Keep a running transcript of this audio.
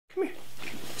Come here.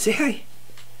 Say hi.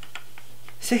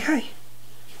 Say hi.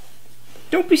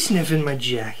 Don't be sniffing my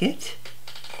jacket.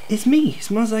 It's me. It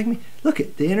smells like me. Look,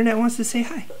 the internet wants to say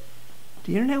hi.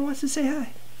 The internet wants to say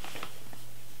hi.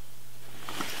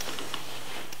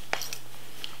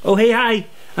 Oh, hey, hi.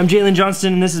 I'm J.Lynn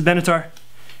Johnston, and this is Benatar.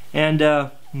 And,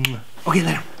 okay, lay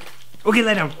down. Okay,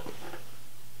 lay down.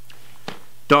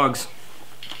 Dogs.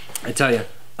 I tell you.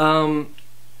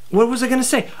 What was I gonna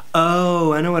say?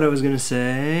 Oh, I know what I was gonna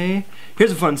say.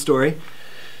 Here's a fun story.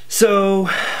 So,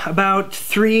 about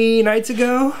 3 nights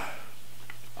ago,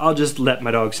 I'll just let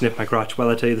my dog sniff my crotch while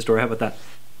I tell you the story. How about that?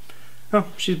 Oh,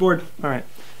 she's bored. All right.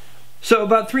 So,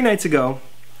 about 3 nights ago,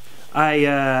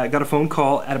 I got a phone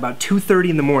call at about 2:30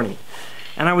 in the morning.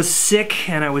 And I was sick,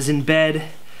 and I was in bed,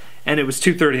 and it was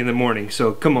 2:30 in the morning.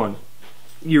 So, come on.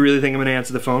 You really think I'm gonna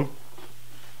answer the phone?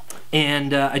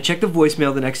 And I checked the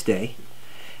voicemail the next day.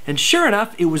 And sure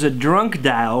enough, it was a drunk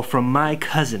dial from my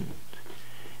cousin.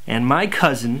 And my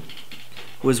cousin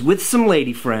was with some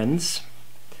lady friends,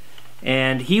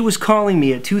 and he was calling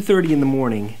me at 2:30 in the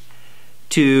morning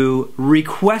to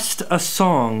request a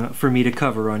song for me to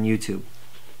cover on YouTube.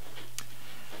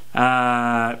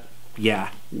 Yeah,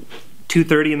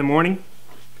 2:30 in the morning.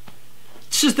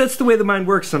 It's just, that's the way the mind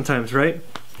works sometimes, right?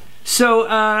 So,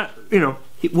 you know,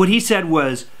 what he said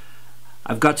was,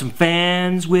 I've got some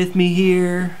fans with me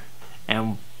here,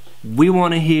 and we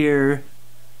want to hear a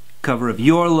cover of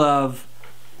Your Love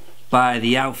by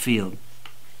The Outfield.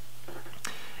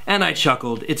 And I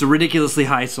chuckled. It's a ridiculously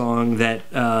high song that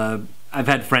I've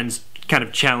had friends kind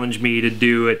of challenge me to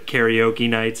do at karaoke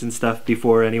nights and stuff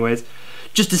before anyways,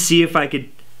 just to see if I could,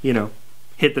 you know,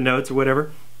 hit the notes or whatever.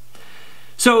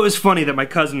 So it was funny that my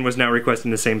cousin was now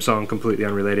requesting the same song, completely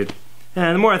unrelated.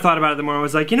 And the more I thought about it, the more I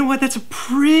was like, you know what, that's a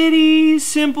pretty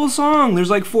simple song. There's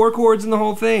like 4 chords in the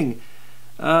whole thing.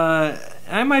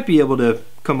 I might be able to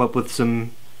come up with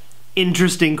some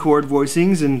interesting chord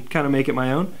voicings and kind of make it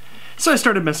my own. So I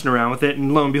started messing around with it,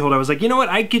 and lo and behold, I was like, you know what,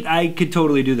 I could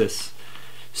totally do this.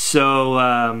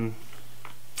 So,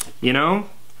 you know,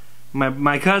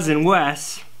 my cousin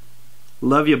Wes,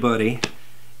 love you, buddy,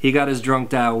 he got his drunk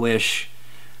dial wish,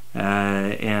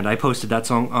 and I posted that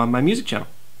song on my music channel.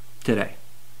 Today.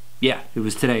 Yeah, it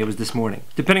was today, it was this morning.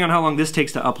 Depending on how long this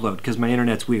takes to upload, because my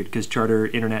internet's weird, because charter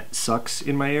internet sucks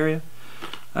in my area.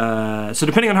 So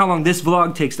depending on how long this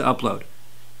vlog takes to upload,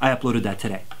 I uploaded that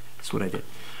today. That's what I did.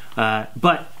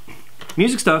 But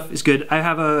music stuff is good. I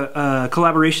have a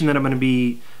collaboration that I'm going to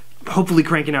be hopefully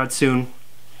cranking out soon,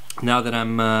 now that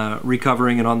I'm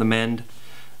recovering and on the mend.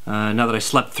 Now that I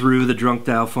slept through the drunk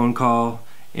dial phone call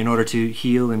in order to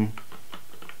heal and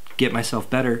get myself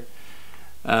better.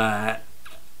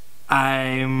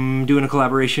 I'm doing a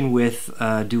collaboration with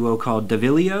a duo called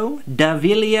Davilio.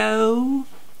 Davilio!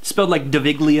 Spelled like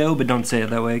Daviglio, but don't say it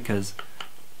that way because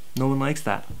no one likes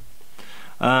that.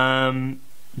 They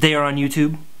are on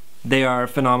YouTube. They are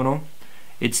phenomenal.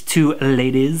 It's 2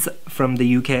 ladies from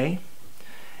the UK,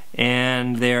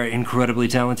 and they're incredibly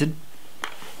talented.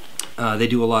 They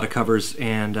do a lot of covers,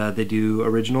 and they do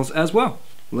originals as well.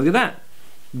 Look at that.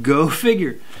 Go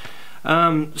figure.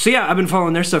 So yeah, I've been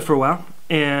following their stuff for a while,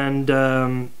 and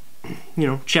you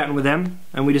know, chatting with them,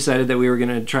 and we decided that we were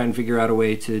gonna try and figure out a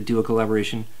way to do a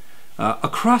collaboration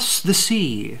across the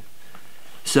sea.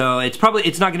 So it's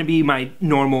not gonna be my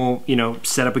normal, you know,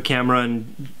 set up a camera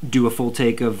and do a full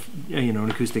take of, you know, an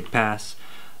acoustic pass,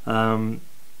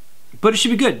 but it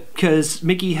should be good because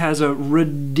Mickey has a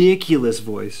ridiculous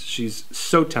voice. She's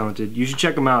so talented. You should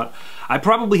check them out. I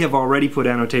probably have already put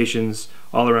annotations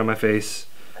all around my face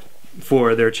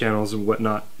for their channels and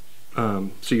whatnot,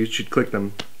 so you should click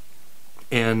them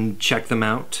and check them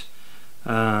out.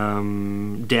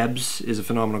 Debs is a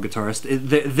phenomenal guitarist.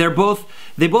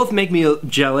 They both make me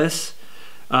jealous.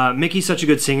 Mickey's such a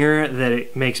good singer that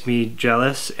it makes me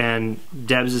jealous, and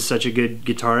Debs is such a good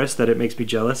guitarist that it makes me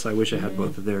jealous. I wish I had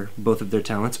both of their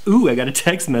talents. Ooh, I got a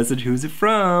text message. Who's it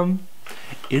from?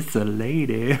 It's a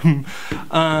lady.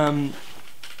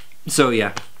 So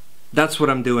yeah. That's what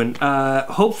I'm doing.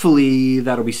 Hopefully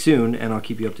that'll be soon, and I'll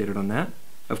keep you updated on that,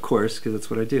 of course, because that's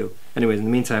what I do. Anyways, in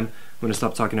the meantime, I'm going to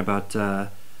stop talking about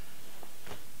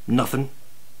nothing.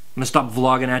 I'm going to stop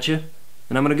vlogging at you,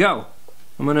 and I'm going to go.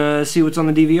 I'm going to see what's on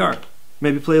the DVR.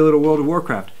 Maybe play a little World of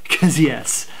Warcraft, because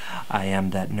yes, I am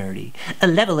that nerdy.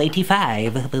 Level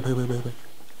 85.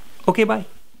 Okay, bye.